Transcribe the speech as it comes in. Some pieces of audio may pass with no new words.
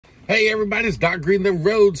Hey everybody, it's Doc Green, the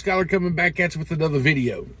Road Scholar, coming back at you with another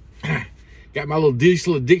video. Got my little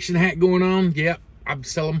digital addiction hat going on. Yep, I'm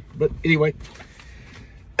selling, but anyway.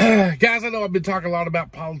 Guys, I know I've been talking a lot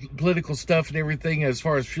about political stuff and everything as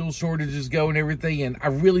far as fuel shortages go and everything, and I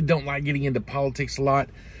really don't like getting into politics a lot,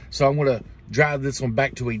 so I'm going to drive this one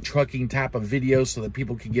back to a trucking type of video so that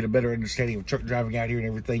people can get a better understanding of truck driving out here and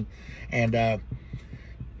everything. And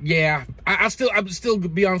yeah, I'm still to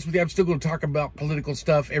be honest with you, I'm still going to talk about political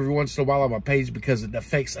stuff every once in a while on my page because it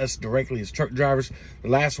affects us directly as truck drivers. The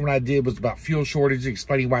last one I did was about fuel shortage,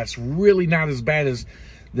 explaining why it's really not as bad as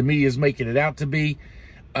the media is making it out to be.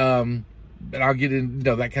 But I'll get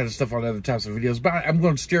into that kind of stuff on other types of videos. But I'm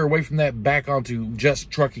going to steer away from that back onto just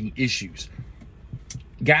trucking issues.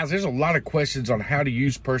 Guys, there's a lot of questions on how to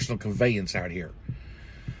use personal conveyance out here.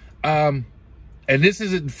 And this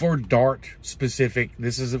isn't for DART specific.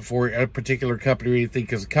 This isn't for a particular company or anything,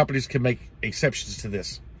 because companies can make exceptions to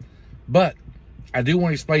this. But I do want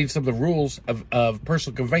to explain some of the rules of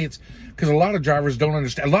personal conveyance, because a lot of drivers don't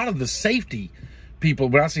understand. A lot of the safety people,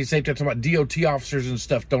 when I say safety, I'm talking about DOT officers and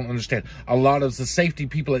stuff, don't understand. A lot of the safety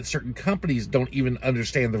people at certain companies don't even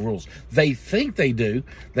understand the rules. They think they do.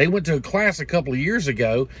 They went to a class a couple of years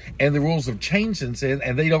ago, and the rules have changed since then,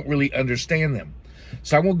 and they don't really understand them.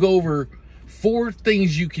 So I'm going to go over 4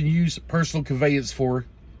 things you can use personal conveyance for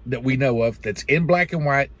that we know of. That's in black and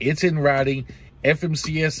white. It's in writing.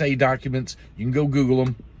 FMCSA documents. You can go Google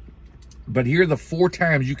them. But here are the 4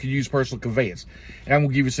 times you can use personal conveyance. And I'm going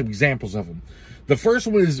to give you some examples of them. The first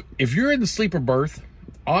one is if you're in the sleeper berth,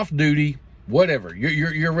 off duty, whatever,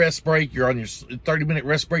 your rest break, you're on your 30-minute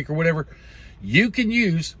rest break or whatever, you can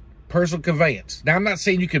use personal conveyance. Now, I'm not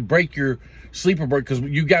saying you could break your sleeper berth, because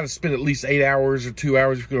you got to spend at least 8 hours or 2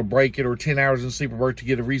 hours if you're going to break it, or 10 hours in sleeper berth to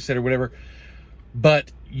get a reset or whatever.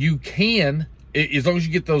 But you can, as long as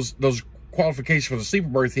you get those qualifications for the sleeper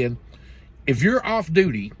berth in, if you're off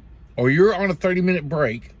duty, or you're on a 30-minute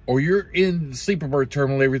break, or you're in the sleeper berth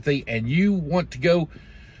terminal and everything, and you want to go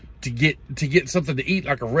to get something to eat,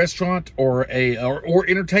 like a restaurant or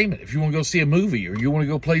entertainment, if you want to go see a movie, or you want to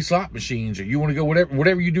go play slot machines, or you want to go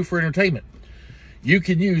whatever you do for entertainment, you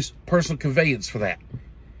can use personal conveyance for that.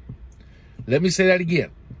 Let me say that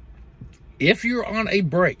again. If you're on a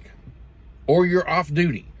break or you're off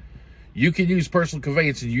duty, you can use personal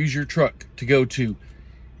conveyance and use your truck to go to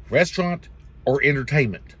restaurant or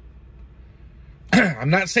entertainment.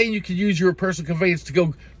 I'm not saying you can use your personal conveyance to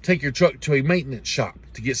go take your truck to a maintenance shop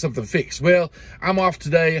to get something fixed. Well, I'm off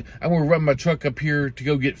today. I'm going to run my truck up here to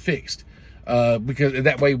go get fixed. Because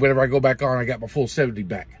that way, whenever I go back on, I got my full 70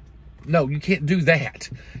 back. No, you can't do that.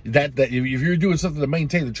 That if you're doing something to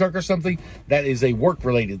maintain the truck or something, that is a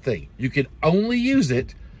work-related thing. You can only use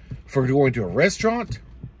it for going to a restaurant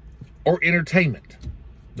or entertainment.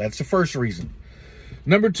 That's the first reason.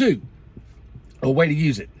 Number 2, a way to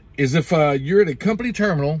use it is if you're at a company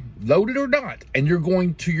terminal, loaded or not, and you're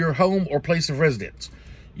going to your home or place of residence.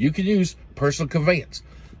 You can use personal conveyance,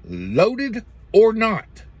 loaded or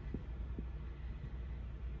not.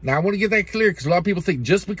 Now, I want to get that clear, because a lot of people think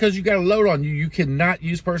just because you got a load on you, you cannot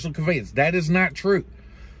use personal conveyance. That is not true.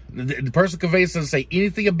 The personal conveyance doesn't say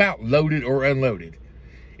anything about loaded or unloaded.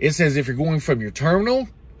 It says if you're going from your terminal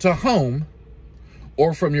to home,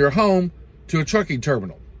 or from your home to a trucking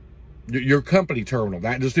terminal, your company terminal,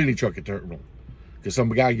 not just any trucking terminal, because some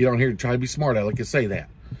guy get on here and try to be smart aleck and say that.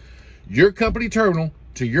 Your company terminal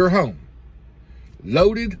to your home,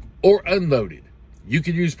 loaded or unloaded, you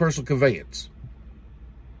can use personal conveyance.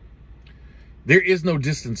 There is no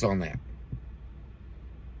distance on that.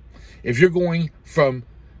 If you're going from,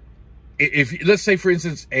 let's say for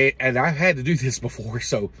instance, and I've had to do this before,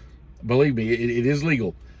 so believe me, it is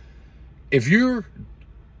legal. If you're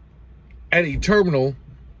at a terminal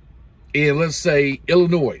in, let's say,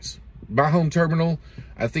 Illinois, my home terminal,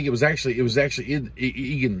 I think it was actually in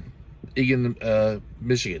Egan,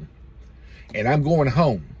 Michigan, and I'm going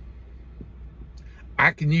home,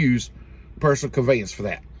 I can use personal conveyance for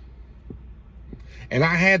that. And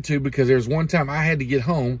I had to, because there's one time I had to get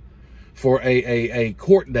home for a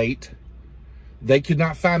court date. They could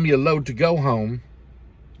not find me a load to go home.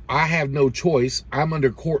 I have no choice. I'm under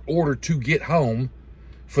court order to get home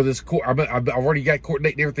for this court. I've already got court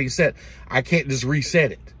date and everything set. I can't just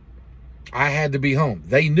reset it. I had to be home.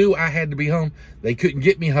 They knew I had to be home. They couldn't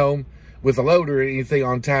get me home with a load or anything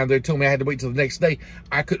on time. They told me I had to wait till the next day.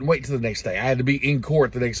 I couldn't wait till the next day. I had to be in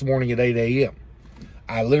court the next morning at 8 a.m.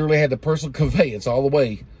 I literally had the personal conveyance all the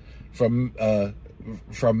way from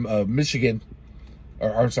Michigan,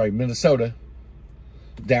 or I'm sorry, Minnesota,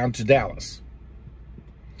 down to Dallas.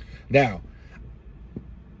 Now,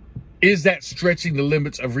 is that stretching the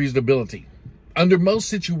limits of reasonability? Under most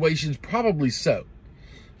situations, probably so.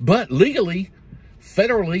 But legally,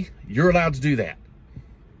 federally, you're allowed to do that.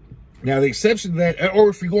 Now, the exception to that, or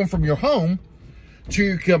if you're going from your home to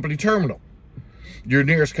your company terminal, your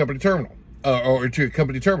nearest company terminal, or to your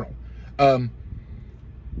company terminal,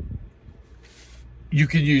 you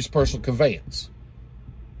can use personal conveyance.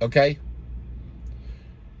 Okay?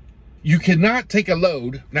 You cannot take a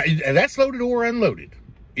load. Now, that's loaded or unloaded.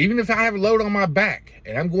 Even if I have a load on my back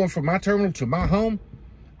and I'm going from my terminal to my home,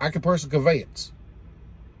 I can personal conveyance.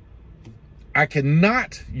 I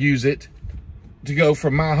cannot use it to go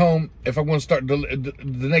from my home. If I'm going to start the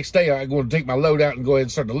next day, I'm going to take my load out and go ahead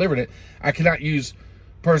and start delivering it. I cannot use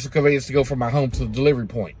personal conveyance to go from my home to the delivery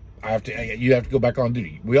point. You have to go back on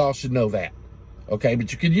duty. We all should know that. Okay,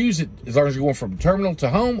 but you can use it as long as you're going from terminal to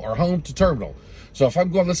home or home to terminal. So if I'm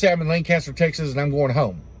going, let's say I'm in Lancaster, Texas, and I'm going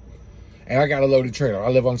home, and I got a loaded trailer. I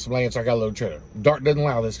live on some land, so I got a loaded trailer. DART doesn't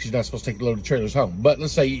allow this because you're not supposed to take loaded trailers home. But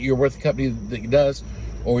let's say you're with a company that does,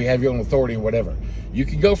 or you have your own authority or whatever. You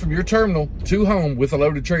can go from your terminal to home with a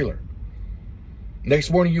loaded trailer.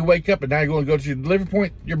 Next morning you wake up and now you're going to go to your delivery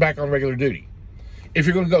point, you're back on regular duty. If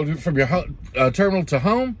you're going to go from your terminal to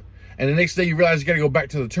home, and the next day you realize you got to go back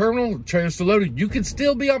to the terminal, the trailer's still loaded, you can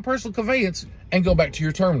still be on personal conveyance and go back to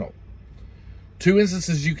your terminal. 2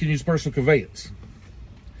 instances you can use personal conveyance.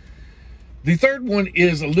 The third one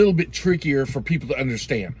is a little bit trickier for people to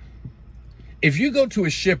understand. If you go to a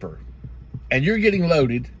shipper and you're getting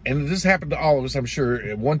loaded, and this happened to all of us, I'm sure,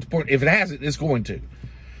 at one point, if it hasn't, it's going to.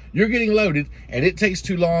 You're getting loaded and it takes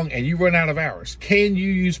too long and you run out of hours. Can you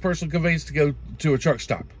use personal conveyance to go to a truck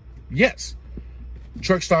stop? Yes.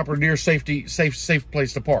 Truck stop or near safe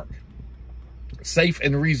place to park. Safe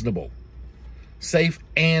and reasonable. Safe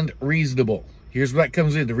and reasonable. Here's where that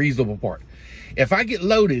comes in, the reasonable part. If I get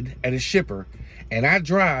loaded at a shipper and I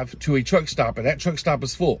drive to a truck stop and that truck stop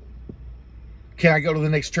is full, can I go to the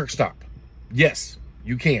next truck stop? Yes,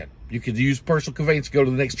 you can. You can use personal conveyance to go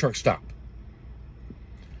to the next truck stop.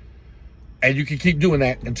 And you can keep doing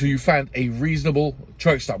that until you find a reasonable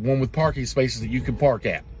truck stop, one with parking spaces that you can park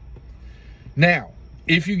at. Now,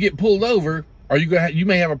 if you get pulled over, you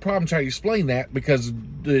may have a problem trying to explain that, because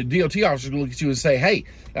the DOT officer will look at you and say, hey,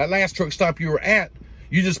 that last truck stop you were at,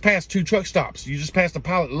 you just passed 2 truck stops. You just passed the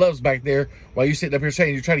Pilot Loves back there while you're sitting up here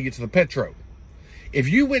saying you're trying to get to the Petro. If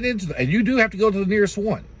you went into and you do have to go to the nearest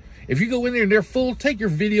one. If you go in there and they're full, take your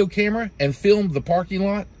video camera and film the parking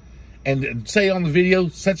lot and say on the video,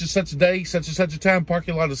 such and such a day, such and such a time,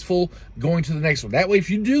 parking lot is full, going to the next one. That way, if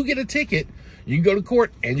you do get a ticket, you can go to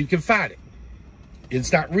court and you can fight it.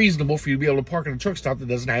 It's not reasonable for you to be able to park in a truck stop that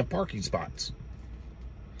doesn't have parking spots.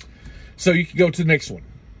 So you can go to the next one.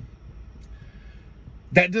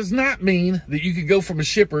 That does not mean that you could go from a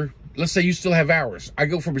shipper. Let's say you still have hours. I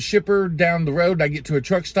go from a shipper down the road, I get to a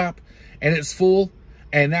truck stop and it's full,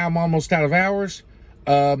 and now I'm almost out of hours.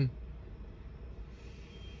 Now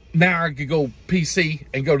I could go PC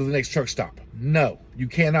and go to the next truck stop. No, you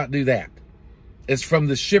cannot do that. It's from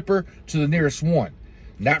the shipper to the nearest one,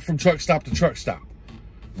 not from truck stop to truck stop.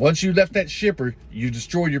 Once you left that shipper, you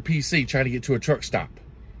destroy your PC trying to get to a truck stop.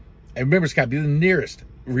 And remember, it's got to be the nearest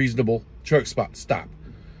reasonable truck stop.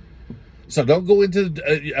 So don't go into,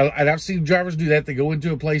 and I've seen drivers do that. They go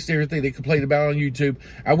into a place, everything they complain about on YouTube.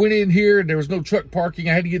 I went in here and there was no truck parking.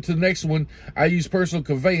 I had to get to the next one. I used personal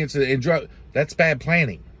conveyance and drive. That's bad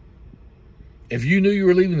planning. If you knew you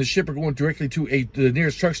were leaving the shipper going directly to the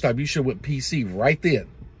nearest truck stop, you should have went PC right then.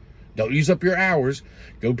 Don't use up your hours.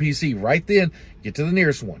 Go PC right then. Get to the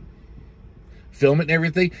nearest one. Film it and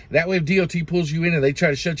everything. That way, if DOT pulls you in and they try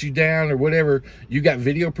to shut you down or whatever, you got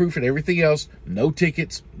video proof and everything else. No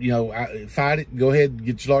tickets. You know, fight it. Go ahead.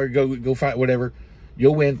 Get your lawyer. Go fight whatever.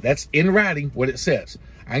 You'll win. That's in writing what it says.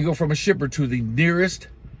 I can go from a shipper to the nearest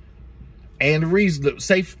and reasonable,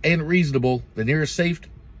 safe and reasonable, the nearest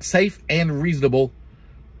safe and reasonable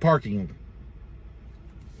parking.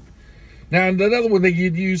 Now, another one that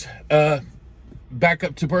you'd use back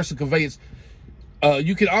up to personal conveyance,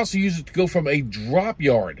 you can also use it to go from a drop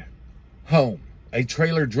yard home, a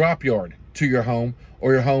trailer drop yard to your home,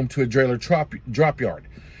 or your home to a trailer drop yard,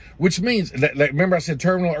 which means that, remember I said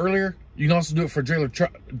terminal earlier? You can also do it for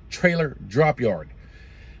trailer drop yard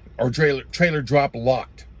or trailer drop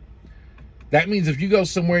lot. That means if you go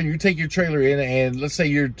somewhere and you take your trailer in, and let's say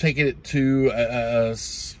you're taking it to,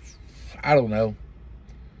 I don't know,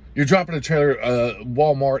 you're dropping a trailer,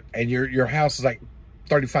 Walmart, and your house is like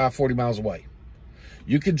 35, 40 miles away.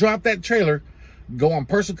 You can drop that trailer, go on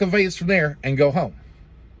personal conveyance from there, and go home.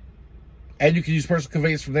 And you can use personal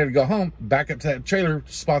conveyance from there to go home, back up to that trailer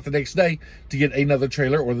spot the next day to get another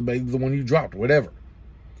trailer or the one you dropped, whatever.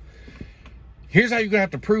 Here's how you're going to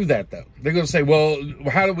have to prove that, though. They're going to say, well,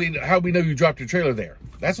 how do we know you dropped your trailer there?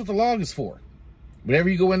 That's what the log is for. Whenever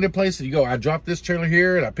you go into a place and you go, I dropped this trailer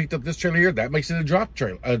here and I picked up this trailer here, that makes it a drop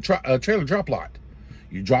trailer, a trailer drop lot.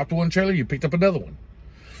 You dropped one trailer, you picked up another one.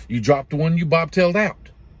 You dropped one, you bobtailed out.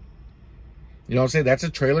 You know what I'm saying? That's a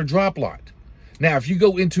trailer drop lot. Now, if you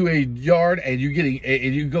go into a yard and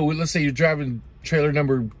you go, let's say you're driving trailer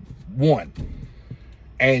number 1,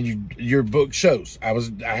 and your book shows I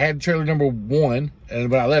had trailer number 1,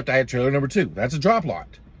 and when I left, I had trailer number 2. That's a drop lot.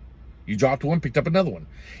 You dropped one, picked up another one.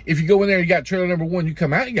 If you go in there, you got trailer number 1, you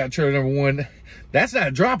come out, you got trailer number 1. That's not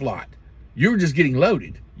a drop lot. You're just getting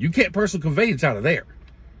loaded. You can't personal conveyance out of there.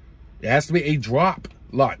 It has to be a drop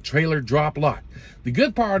lot, trailer drop lot. The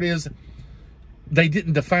good part is they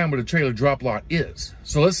didn't define what a trailer drop lot is.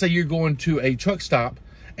 So let's say you're going to a truck stop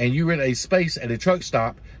and you rent a space at a truck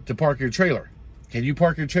stop to park your trailer. Can you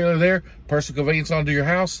park your trailer there, personal conveyance onto your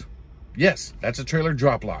house? Yes, that's a trailer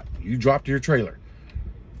drop lot. You dropped your trailer.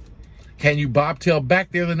 Can you bobtail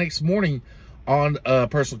back there the next morning on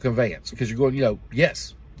personal conveyance? Because you're going,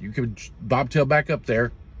 yes, you can bobtail back up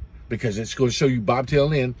there because it's going to show you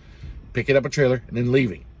bobtailing in, picking up a trailer, and then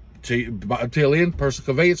leaving. So you bobtail in, personal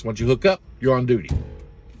conveyance. Once you hook up, you're on duty.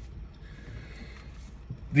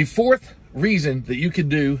 The fourth reason that you can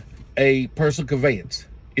do a personal conveyance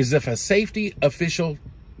is if a safety official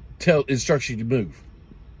instructs you to move.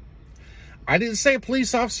 I didn't say a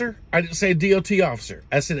police officer. I didn't say a DOT officer.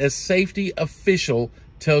 I said a safety official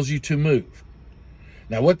tells you to move.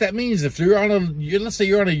 Now, what that means, if you're let's say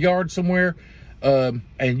you're on a yard somewhere, and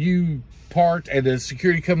you parked, and the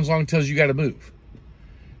security comes along and tells you got to move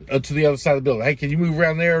to the other side of the building. Hey, can you move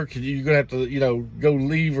around there? You're gonna have to, go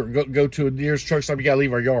leave or go to a nearest truck stop. You gotta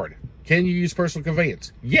leave our yard. Can you use personal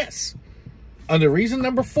conveyance? Yes. Under reason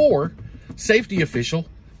number 4, safety official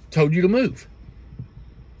told you to move.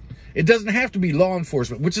 It doesn't have to be law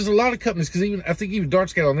enforcement, which is a lot of companies, because I think even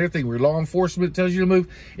Dart's got on their thing where law enforcement tells you to move.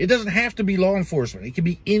 It doesn't have to be law enforcement. It can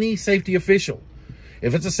be any safety official.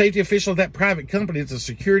 If it's a safety official of that private company, it's a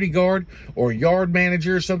security guard or a yard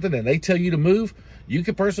manager or something, and they tell you to move, you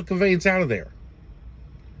can personal conveyance out of there.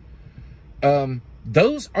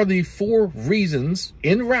 Those are the 4 reasons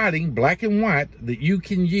in writing, black and white, that you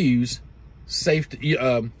can use safety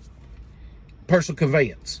personal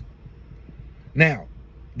conveyance. Now,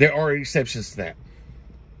 there are exceptions to that.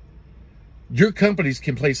 Your companies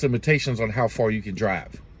can place limitations on how far you can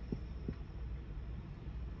drive.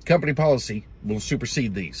 Company policy will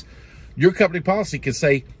supersede these. Your company policy can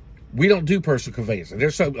say, we don't do personal conveyance. And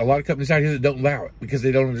there's a lot of companies out here that don't allow it because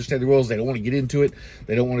they don't understand the rules. They don't want to get into it.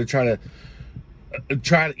 They don't want to try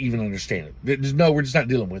to even understand it. No, we're just not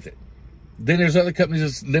dealing with it. Then there's other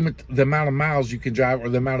companies that limit the amount of miles you can drive or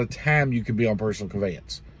the amount of time you can be on personal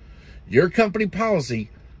conveyance. Your company policy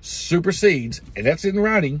supersedes, and that's in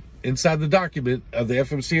writing inside the document of the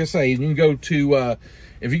FMCSA. And you can go to,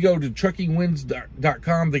 if you go to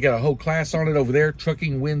truckingwins.com, they got a whole class on it over there,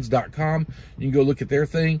 truckingwins.com. You can go look at their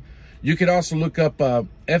thing. You can also look up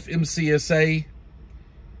FMCSA,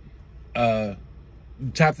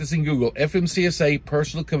 type this in Google, FMCSA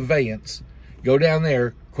personal conveyance. Go down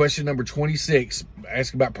there, question number 26,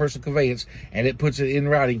 ask about personal conveyance, and it puts it in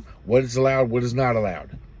writing what is allowed, what is not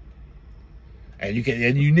allowed. And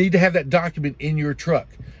you need to have that document in your truck,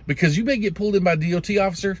 because you may get pulled in by DOT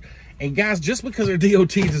officers. And guys, just because they're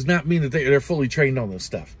DOT does not mean that they're fully trained on this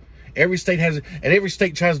stuff. Every state has it, and every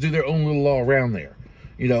state tries to do their own little law around there.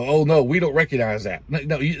 Oh no, we don't recognize that.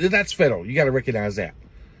 No, that's federal. You got to recognize that.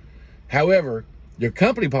 However, your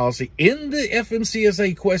company policy in the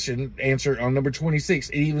FMCSA question answer on number 26,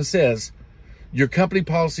 it even says your company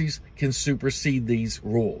policies can supersede these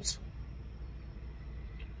rules.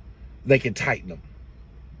 They can tighten them.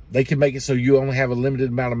 They can make it so you only have a limited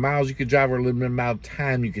amount of miles you can drive or a limited amount of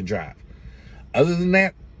time you can drive. Other than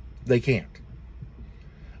that, they can't.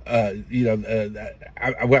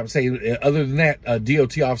 What I'm saying, other than that, a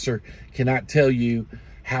DOT officer cannot tell you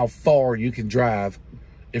how far you can drive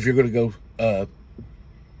if you're going to go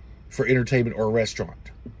for entertainment or a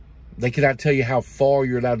restaurant. They cannot tell you how far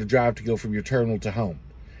you're allowed to drive to go from your terminal to home.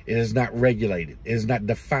 It is not regulated. It is not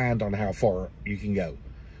defined on how far you can go.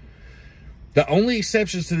 The only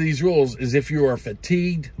exceptions to these rules is if you are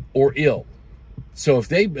fatigued or ill. So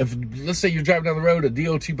if let's say you're driving down the road, a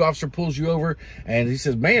DOT officer pulls you over and he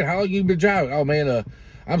says, man, how long you been driving? Oh man,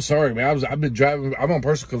 I'm sorry, man. I've been driving. I'm on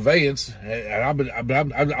personal conveyance, and I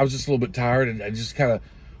was just a little bit tired, and I just kind of,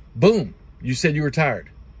 boom. You said you were tired.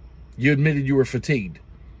 You admitted you were fatigued.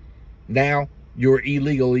 Now you're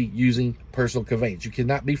illegally using personal conveyance. You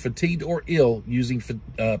cannot be fatigued or ill using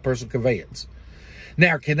personal conveyance.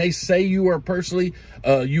 Now, can they say you are personally,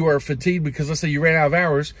 you are fatigued because let's say you ran out of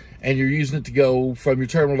hours and you're using it to go from your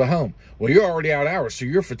terminal to home? Well, you're already out of hours, so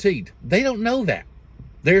you're fatigued. They don't know that.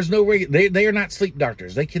 There's no they are not sleep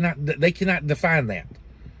doctors. They cannot define that.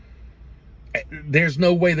 There's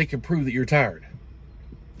no way they can prove that you're tired.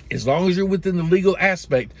 As long as you're within the legal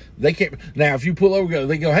aspect, they can't. Now, if you pull over,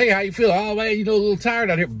 they go, hey, how you feel? Oh, man, you know, a little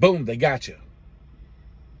tired out here. Boom, they got you.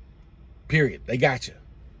 Period. They got you.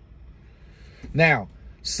 Now,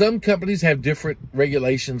 some companies have different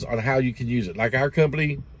regulations on how you can use it. Like our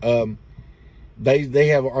company, they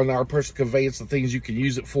have on our personal conveyance the things you can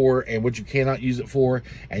use it for and what you cannot use it for,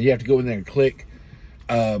 and you have to go in there and click.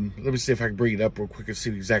 Let me see if I can bring it up real quick and see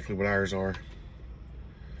exactly what ours are.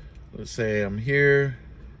 Let's say I'm here.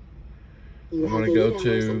 I'm going to go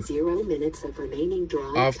to 0 minutes of remaining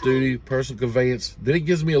drive off-duty, personal conveyance. Then it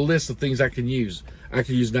gives me a list of things I can use. I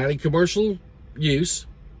can use not in commercial use.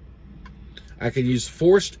 I can use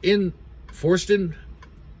forced move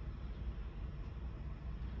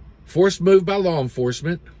by law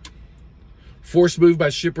enforcement, forced move by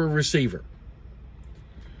shipper or receiver.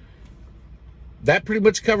 That pretty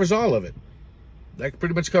much covers all of it. That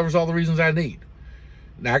pretty much covers all the reasons I need.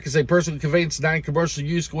 Now, I can say personal conveyance, not in commercial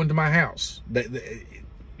use, go into my house.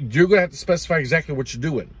 You're going to have to specify exactly what you're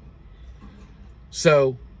doing.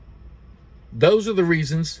 So, those are the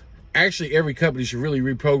reasons. Actually, every company should really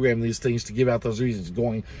reprogram these things to give out those reasons.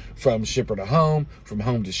 Going from shipper to home, from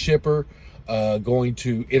home to shipper, going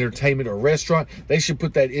to entertainment or restaurant. They should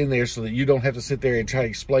put that in there so that you don't have to sit there and try to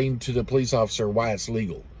explain to the police officer why it's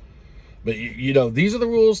legal. But, you know, these are the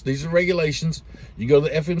rules. These are regulations. You go to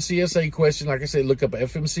the FMCSA question. Like I said, look up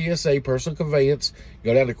FMCSA, personal conveyance.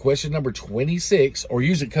 Go down to question number 26, or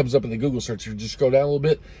usually it comes up in the Google search. You just scroll down a little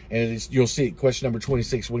bit, and you'll see it, question number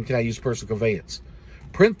 26, when can I use personal conveyance?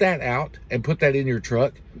 Print that out and put that in your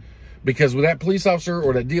truck, because when that police officer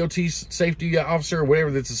or that DOT safety officer or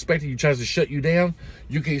whatever that's suspecting you tries to shut you down,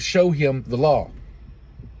 you can show him the law.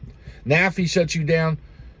 Now, if he shuts you down,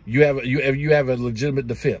 you have a legitimate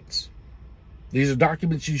defense. These are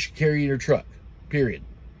documents you should carry in your truck, period.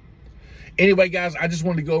 Anyway, guys, I just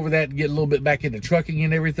wanted to go over that and get a little bit back into trucking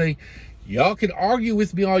and everything. Y'all can argue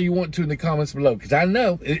with me all you want to in the comments below, because I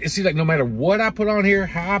know it seems like no matter what I put on here,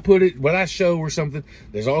 how I put it, what I show or something,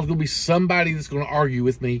 there's always going to be somebody that's going to argue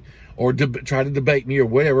with me or try to debate me or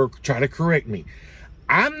whatever, try to correct me.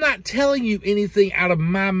 I'm not telling you anything out of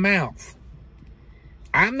my mouth.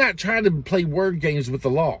 I'm not trying to play word games with the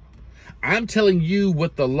law. I'm telling you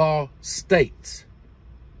what the law states.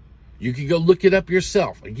 You can go look it up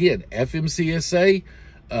yourself. Again, FMCSA,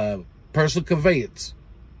 personal conveyance.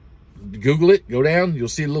 Google it, go down, you'll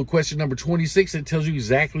see a little question number 26 that tells you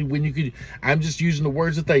exactly when you could. I'm just using the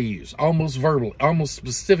words that they use, almost verbally, almost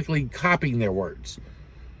specifically copying their words.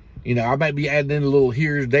 You know, I might be adding in a little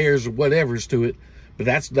here's, there's, or whatever's to it, but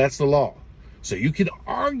that's the law. So you can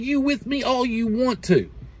argue with me all you want to.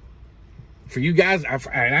 For you guys,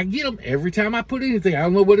 I get them every time I put anything. I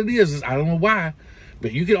don't know what it is. I don't know why.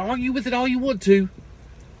 But you can argue with it all you want to.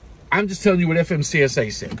 I'm just telling you what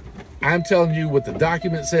FMCSA said. I'm telling you what the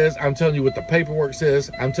document says. I'm telling you what the paperwork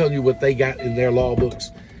says. I'm telling you what they got in their law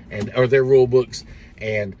books or their rule books.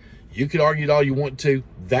 And you can argue it all you want to.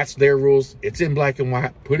 That's their rules. It's in black and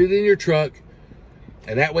white. Put it in your truck.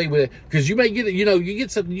 And that way, because you may get it, you know, you get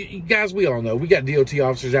some, you guys, we all know, we got DOT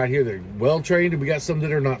officers out here that are well-trained, and we got some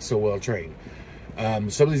that are not so well-trained.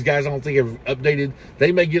 Some of these guys I don't think have updated.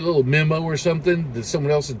 They may get a little memo or something that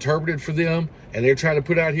someone else interpreted for them, and they're trying to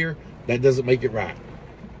put out here. That doesn't make it right.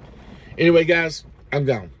 Anyway, guys, I'm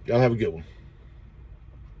gone. Y'all have a good one.